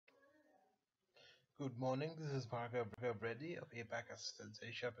Good morning, this is Bhargav Reddy of APAC Assistance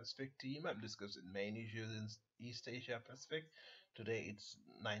Asia Pacific team. I'm discussing main issues in East Asia Pacific. Today it's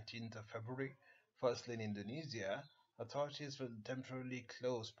 19th of February. Firstly, in Indonesia, authorities will temporarily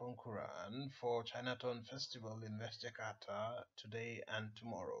close Pongkuran for Chinatown Festival in West Jakarta today and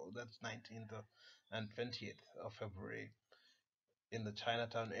tomorrow. That's 19th and 20th of February in the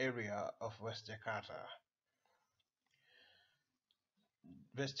Chinatown area of West Jakarta.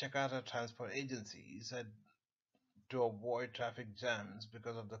 West Jakarta Transport Agency said to avoid traffic jams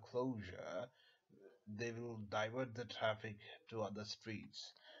because of the closure, they will divert the traffic to other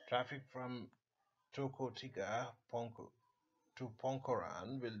streets. Traffic from Toko Tiga to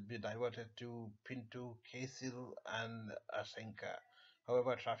Pongkoran will be diverted to Pintu Kesil and Asenka.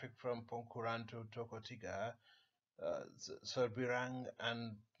 However, traffic from Pongkoran to Toko Tiga, Serbirang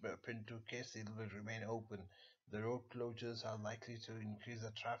and Pintu Kesil will remain open. The road closures are likely to increase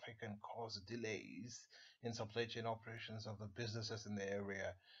the traffic and cause delays in supply chain operations of the businesses in the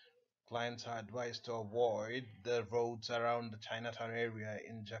area. Clients are advised to avoid the roads around the Chinatown area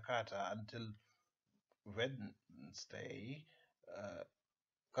in Jakarta until Wednesday. Uh,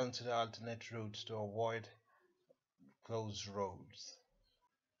 Consider alternate routes to avoid closed roads.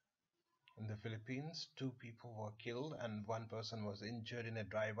 In the Philippines, two people were killed and one person was injured in a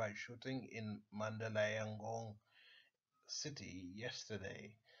drive-by shooting in Mandaluyong City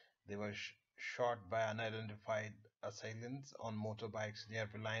yesterday. They were shot by unidentified assailants on motorbikes near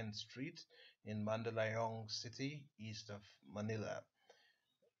Reliance Street in Mandaluyong City, east of Manila.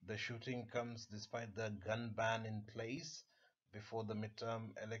 The shooting comes despite the gun ban in place before the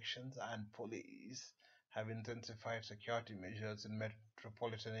midterm elections, and police have intensified security measures in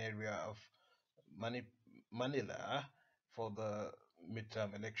metropolitan area of Manila for the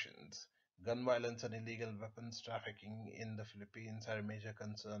midterm elections. Gun violence and illegal weapons trafficking in the Philippines are a major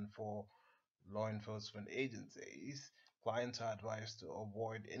concern for law enforcement agencies. Clients are advised to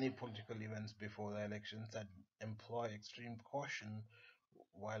avoid any political events before the elections and employ extreme caution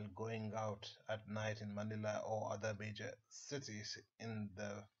while going out at night in Manila or other major cities in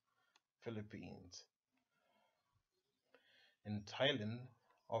the Philippines. In Thailand,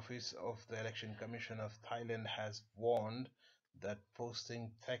 Office of the Election Commission of Thailand has warned that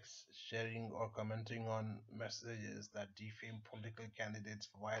posting text, sharing or commenting on messages that defame political candidates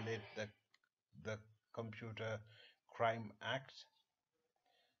violate the Computer Crime Act.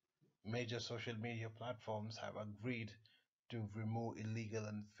 Major social media platforms have agreed to remove illegal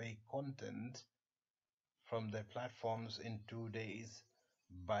and fake content from their platforms in 2 days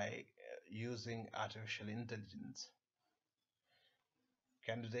by using artificial intelligence.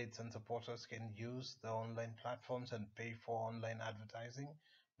 Candidates and supporters can use the online platforms and pay for online advertising,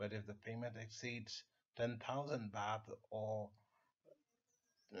 but if the payment exceeds 10,000 baht or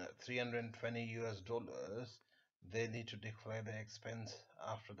 320 US dollars, they need to declare the expense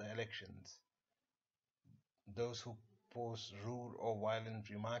after the elections. Those who post rude or violent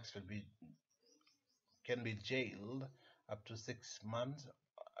remarks can be jailed up to 6 months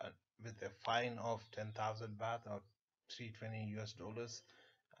with a fine of 10,000 baht or 320 US dollars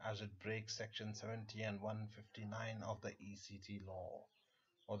as it breaks section 70 and 159 of the ECT law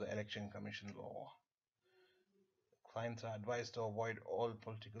or the Election Commission law. Clients are advised to avoid all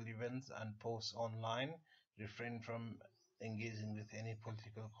political events and posts online, refrain from engaging with any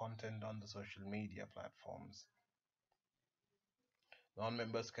political content on the social media platforms.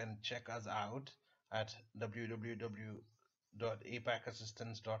 Non-members can check us out at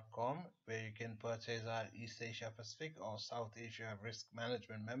www.apacassistance.com, where you can purchase our East Asia Pacific or South Asia Risk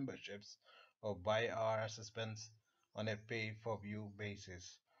Management memberships or buy our assistance on a pay-for-view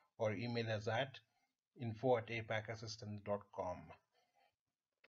basis, or email us at info@apacassistance.com.